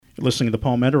You're listening to the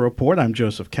Palmetto Report. I'm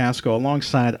Joseph Casco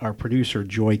alongside our producer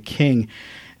Joy King.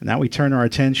 And now we turn our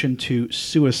attention to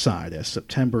suicide, as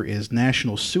September is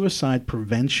National Suicide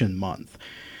Prevention Month.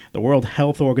 The World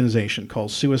Health Organization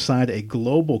calls suicide a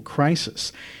global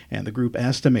crisis, and the group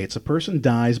estimates a person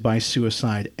dies by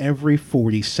suicide every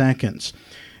 40 seconds.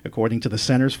 According to the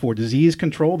Centers for Disease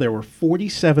Control, there were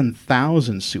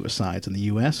 47,000 suicides in the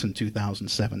U.S. in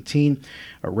 2017,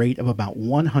 a rate of about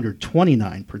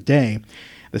 129 per day.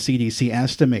 The CDC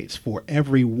estimates for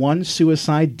every one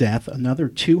suicide death, another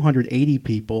 280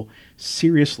 people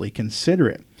seriously consider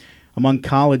it. Among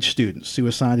college students,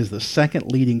 suicide is the second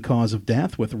leading cause of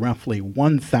death, with roughly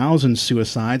 1,000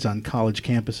 suicides on college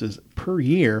campuses per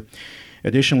year.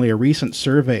 Additionally, a recent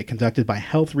survey conducted by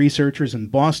health researchers in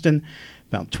Boston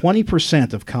found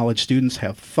 20% of college students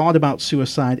have thought about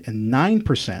suicide and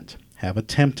 9% have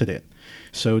attempted it.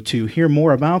 So to hear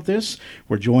more about this,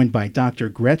 we're joined by Dr.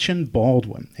 Gretchen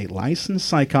Baldwin, a licensed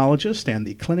psychologist and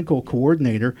the clinical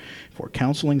coordinator for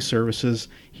counseling services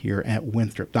here at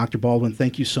Winthrop. Dr. Baldwin,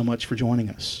 thank you so much for joining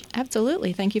us.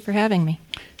 Absolutely. Thank you for having me.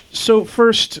 So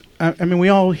first, we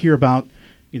all hear about,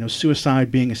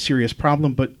 suicide being a serious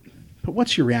problem, but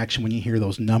what's your reaction when you hear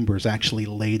those numbers actually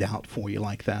laid out for you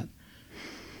like that?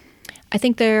 I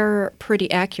think they're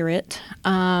pretty accurate,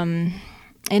 and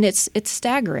it's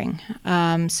staggering.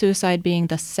 Suicide being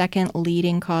the second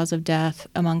leading cause of death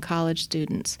among college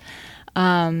students.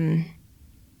 I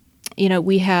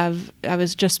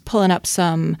was just pulling up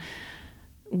some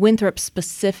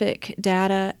Winthrop-specific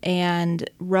data, and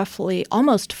roughly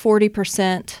almost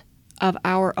 40% of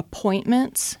our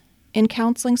appointments in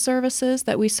counseling services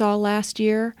that we saw last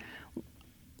year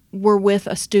were with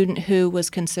a student who was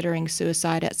considering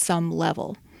suicide at some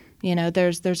level.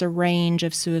 There's a range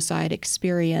of suicide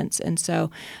experience, and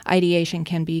so ideation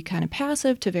can be kind of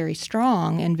passive to very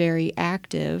strong and very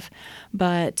active.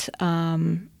 But,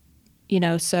 so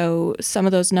some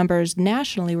of those numbers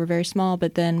nationally were very small,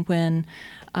 but then when,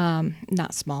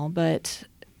 not small, but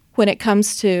when it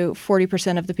comes to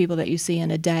 40% of the people that you see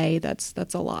in a day, that's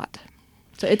a lot.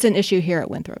 So it's an issue here at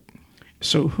Winthrop.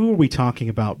 So who are we talking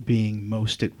about being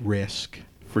most at risk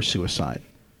for suicide?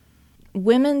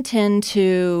 Women tend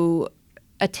to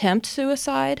attempt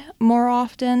suicide more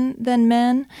often than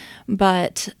men,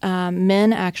 but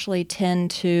men actually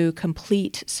tend to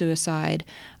complete suicide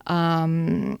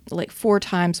like 4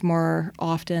 times more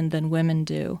often than women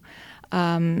do.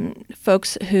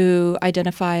 Folks who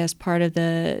identify as part of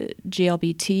the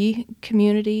GLBT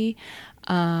community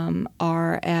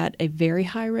are at a very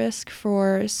high risk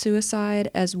for suicide,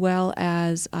 as well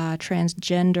as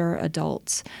transgender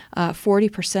adults.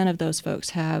 40% of those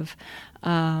folks have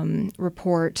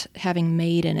report having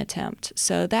made an attempt.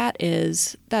 So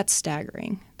that's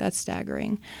staggering. That's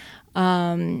staggering.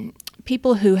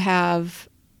 People who have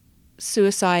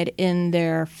suicide in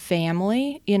their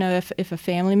family, if a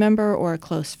family member or a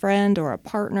close friend or a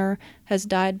partner has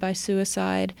died by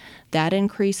suicide, that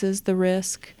increases the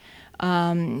risk.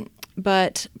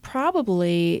 But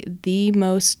probably the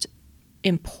most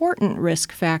important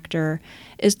risk factor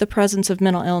is the presence of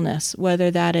mental illness,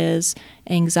 whether that is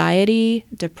anxiety,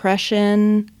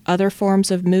 depression, other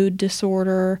forms of mood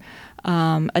disorder,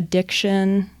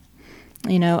 addiction,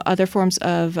 other forms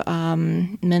of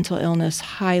mental illness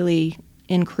highly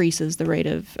increases the rate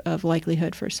of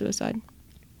likelihood for suicide.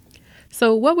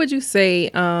 So what would you say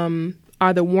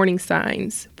are the warning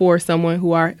signs for someone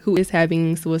who is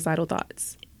having suicidal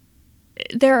thoughts?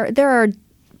 There are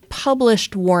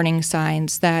published warning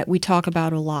signs that we talk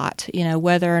about a lot,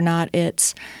 whether or not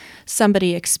it's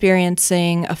somebody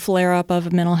experiencing a flare-up of a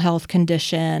mental health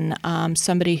condition,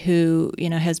 somebody who,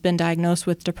 has been diagnosed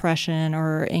with depression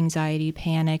or anxiety,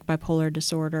 panic, bipolar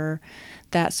disorder,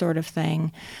 that sort of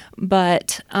thing.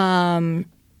 But,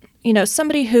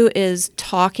 somebody who is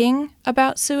talking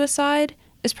about suicide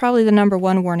is probably the number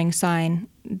one warning sign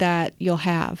that you'll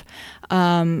have.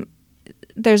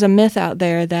 There's a myth out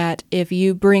there that if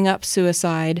you bring up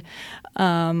suicide,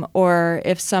 or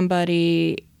if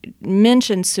somebody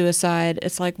mentions suicide,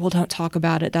 it's like, well, don't talk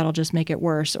about it. That'll just make it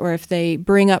worse. Or if they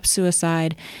bring up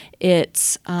suicide,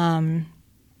 it's, they're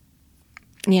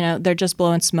just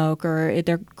blowing smoke or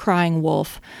they're crying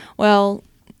wolf. Well,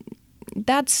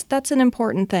 that's an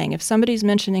important thing. If somebody's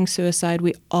mentioning suicide,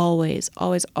 we always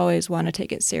want to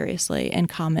take it seriously and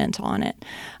comment on it.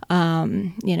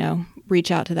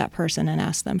 Reach out to that person and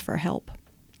ask them for help.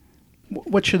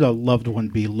 What should a loved one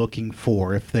be looking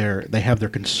for if they have their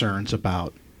concerns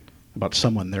about about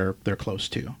someone they're close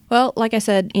to? Well, like I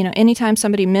said, anytime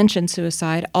somebody mentions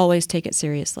suicide, always take it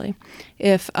seriously.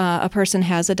 If a person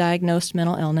has a diagnosed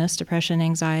mental illness, depression,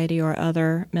 anxiety, or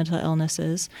other mental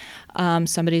illnesses,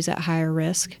 somebody's at higher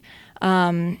risk.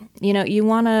 You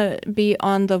want to be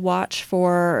on the watch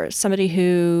for somebody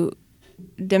who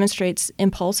demonstrates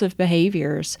impulsive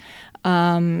behaviors.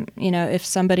 If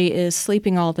somebody is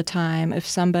sleeping all the time, if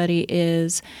somebody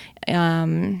is,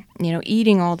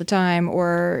 eating all the time,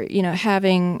 or,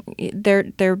 having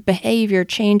their behavior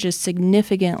changes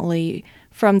significantly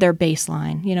from their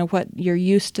baseline, what you're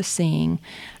used to seeing.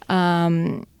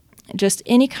 Just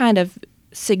any kind of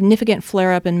significant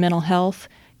flare-up in mental health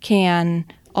can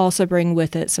also bring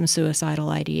with it some suicidal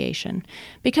ideation.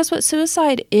 Because what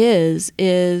suicide is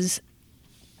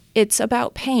it's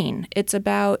about pain. It's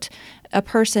about a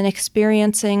person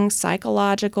experiencing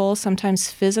psychological,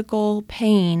 sometimes physical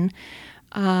pain,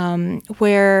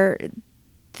 where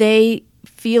they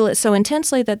feel it so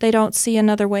intensely that they don't see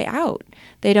another way out.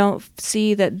 They don't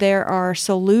see that there are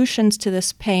solutions to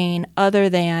this pain other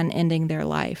than ending their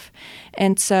life.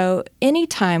 And so any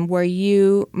time where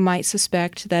you might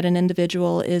suspect that an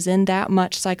individual is in that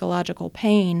much psychological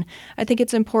pain, I think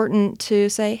it's important to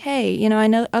say, hey, I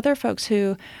know other folks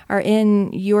who are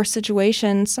in your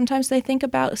situation, sometimes they think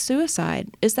about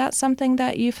suicide. Is that something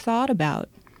that you've thought about?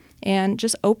 And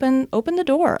just open the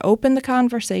door, open the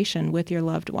conversation with your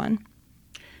loved one.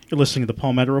 You're listening to the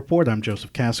Palmetto Report. I'm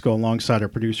Joseph Casco alongside our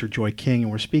producer Joy King,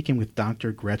 and we're speaking with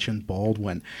Dr. Gretchen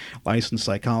Baldwin, licensed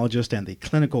psychologist and the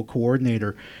clinical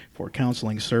coordinator for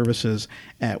counseling services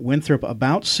at Winthrop,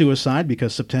 about suicide,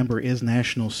 because September is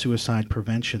National Suicide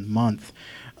Prevention Month.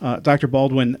 Dr.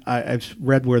 Baldwin, I've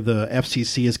read where the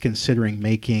FCC is considering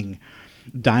making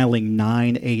dialing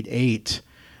 988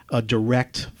 a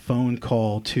direct phone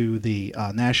call to the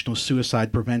National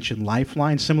Suicide Prevention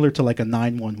Lifeline, similar to like a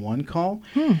 911 call.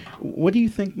 What do you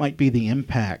think might be the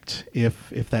impact if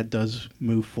that does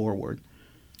move forward?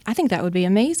 I think that would be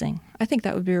amazing. I think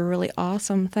that would be a really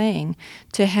awesome thing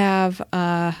to have.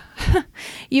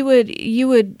 You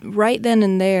would right then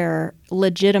and there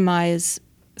legitimize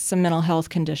some mental health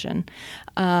condition,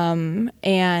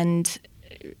 and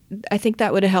I think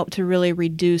that would help to really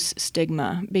reduce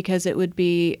stigma, because it would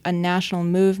be a national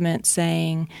movement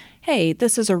saying, hey,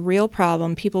 this is a real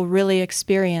problem. People really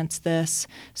experience this.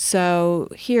 So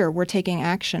here, we're taking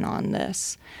action on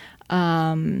this.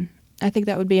 I think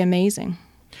that would be amazing.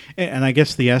 And I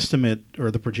guess the estimate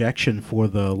or the projection for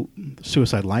the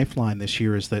Suicide Lifeline this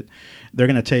year is that they're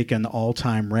going to take an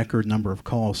all-time record number of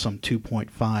calls, some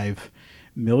 2.5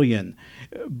 million.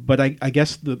 But I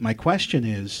guess my question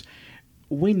is,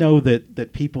 we know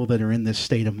that people that are in this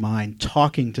state of mind,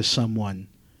 talking to someone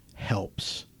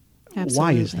helps. Absolutely.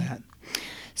 Why is that?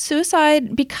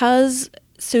 Because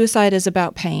suicide is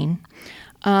about pain.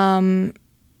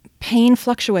 Pain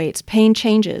fluctuates. Pain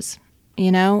changes.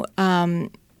 A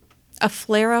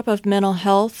flare-up of mental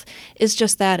health is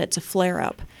just that. It's a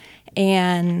flare-up.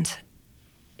 And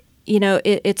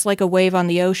it's like a wave on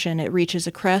the ocean. It reaches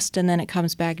a crest and then it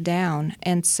comes back down.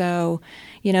 And so,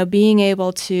 being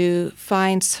able to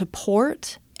find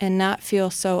support and not feel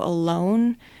so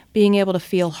alone, being able to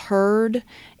feel heard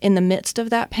in the midst of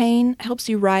that pain helps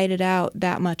you ride it out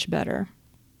that much better.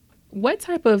 What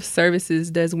type of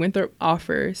services does Winthrop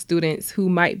offer students who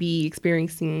might be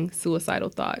experiencing suicidal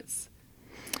thoughts?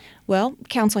 Well,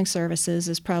 counseling services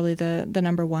is probably the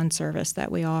number one service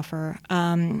that we offer.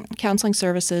 Counseling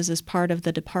services is part of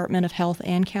the Department of Health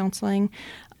and Counseling,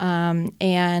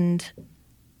 and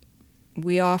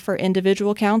we offer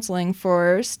individual counseling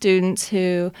for students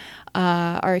who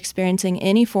are experiencing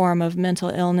any form of mental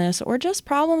illness or just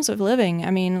problems of living.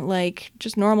 I mean, like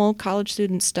just normal college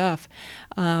student stuff,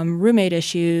 roommate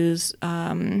issues,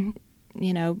 breakups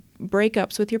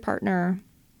with your partner,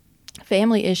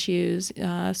 family issues,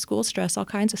 school stress, all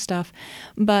kinds of stuff.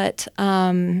 But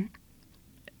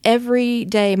every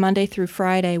day, Monday through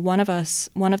Friday, one of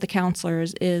the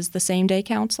counselors is the same day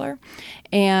counselor.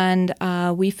 And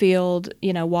we field,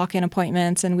 walk-in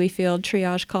appointments, and we field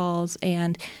triage calls.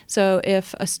 And so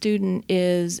if a student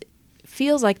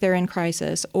feels like they're in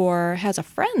crisis or has a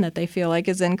friend that they feel like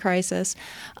is in crisis,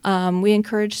 we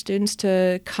encourage students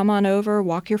to come on over,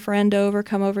 walk your friend over,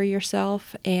 come over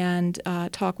yourself, and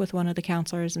talk with one of the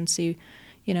counselors and see,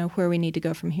 where we need to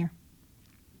go from here.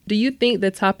 Do you think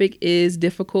the topic is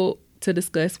difficult to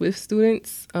discuss with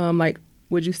students?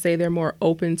 Would you say they're more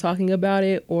open talking about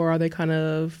it, or are they kind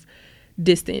of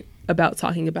distant about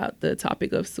talking about the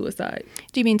topic of suicide?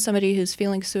 Do you mean somebody who's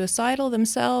feeling suicidal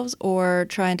themselves, or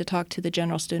trying to talk to the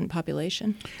general student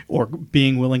population? Or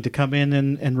being willing to come in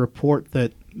and report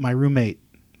that my roommate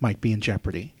might be in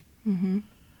jeopardy?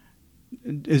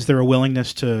 Is there a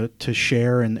willingness to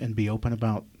share and be open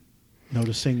about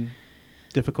noticing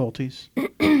difficulties?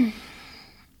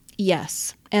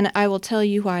 Yes, and I will tell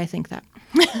you why I think that.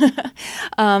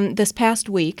 This past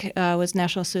week was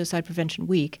National Suicide Prevention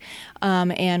Week,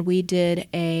 and we did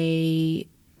a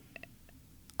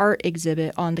art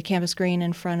exhibit on the campus green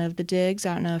in front of the digs.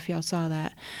 I don't know if y'all saw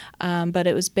that, but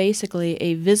it was basically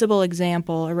a visible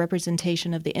example, a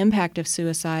representation of the impact of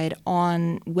suicide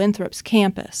on Winthrop's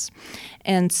campus.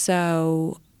 And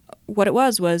so what it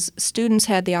was students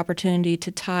had the opportunity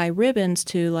to tie ribbons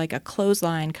to like a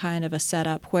clothesline kind of a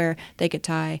setup where they could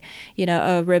tie,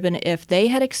 a ribbon if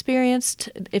they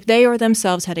or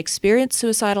themselves had experienced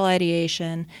suicidal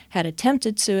ideation, had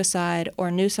attempted suicide,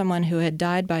 or knew someone who had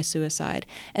died by suicide.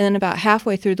 And then about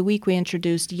halfway through the week, we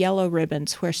introduced yellow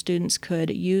ribbons where students could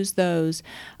use those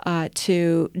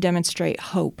to demonstrate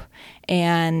hope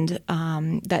and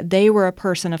that they were a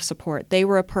person of support. They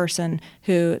were a person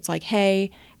who it's like,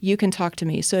 hey, you can talk to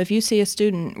me. So if you see a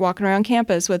student walking around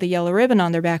campus with a yellow ribbon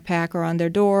on their backpack or on their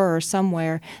door or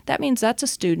somewhere, that means that's a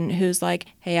student who's like,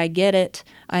 hey, I get it.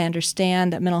 I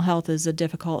understand that mental health is a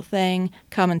difficult thing.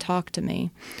 Come and talk to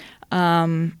me.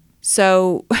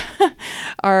 So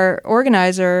our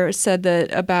organizer said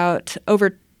that about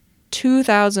over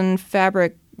 2,000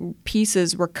 fabric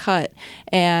pieces were cut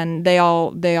and they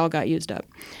all got used up.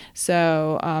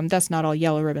 So that's not all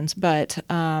yellow ribbons, but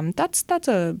that's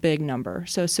a big number.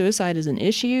 So suicide is an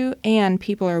issue, and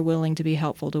people are willing to be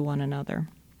helpful to one another.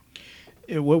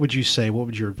 What would you say? What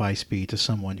would your advice be to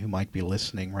someone who might be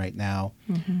listening right now,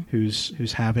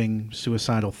 who's having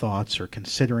suicidal thoughts or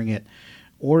considering it,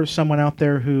 or someone out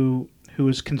there who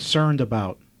is concerned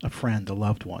about a friend, a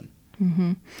loved one?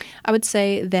 I would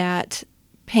say that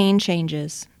pain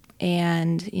changes.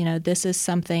 And, this is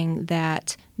something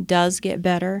that does get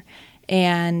better,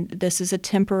 and this is a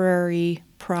temporary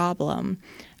problem.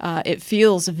 It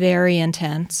feels very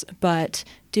intense, but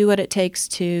do what it takes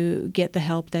to get the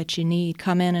help that you need.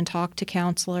 Come in and talk to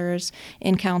counselors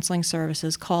in counseling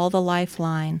services. Call the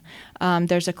Lifeline.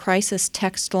 There's a crisis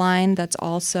text line that's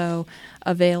also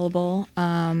available.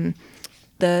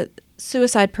 The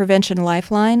Suicide Prevention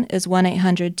Lifeline is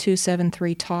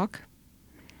 1-800-273-TALK.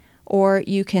 Or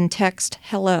you can text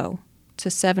HELLO to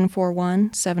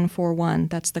 741-741.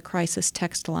 That's the crisis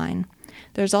text line.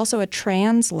 There's also a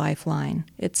trans lifeline.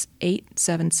 It's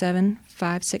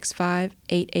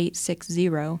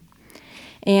 877-565-8860.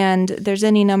 And there's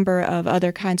any number of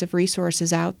other kinds of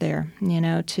resources out there,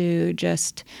 to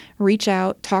just reach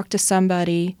out, talk to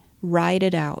somebody, ride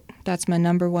it out. That's my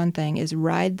number one thing, is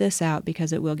ride this out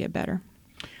because it will get better.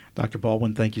 Dr.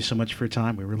 Baldwin, thank you so much for your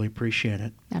time. We really appreciate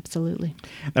it. Absolutely.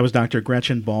 That was Dr.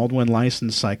 Gretchen Baldwin,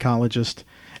 licensed psychologist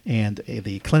and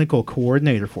the clinical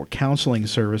coordinator for counseling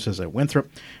services at Winthrop,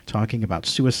 talking about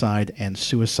suicide and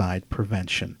suicide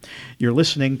prevention. You're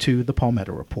listening to the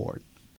Palmetto Report.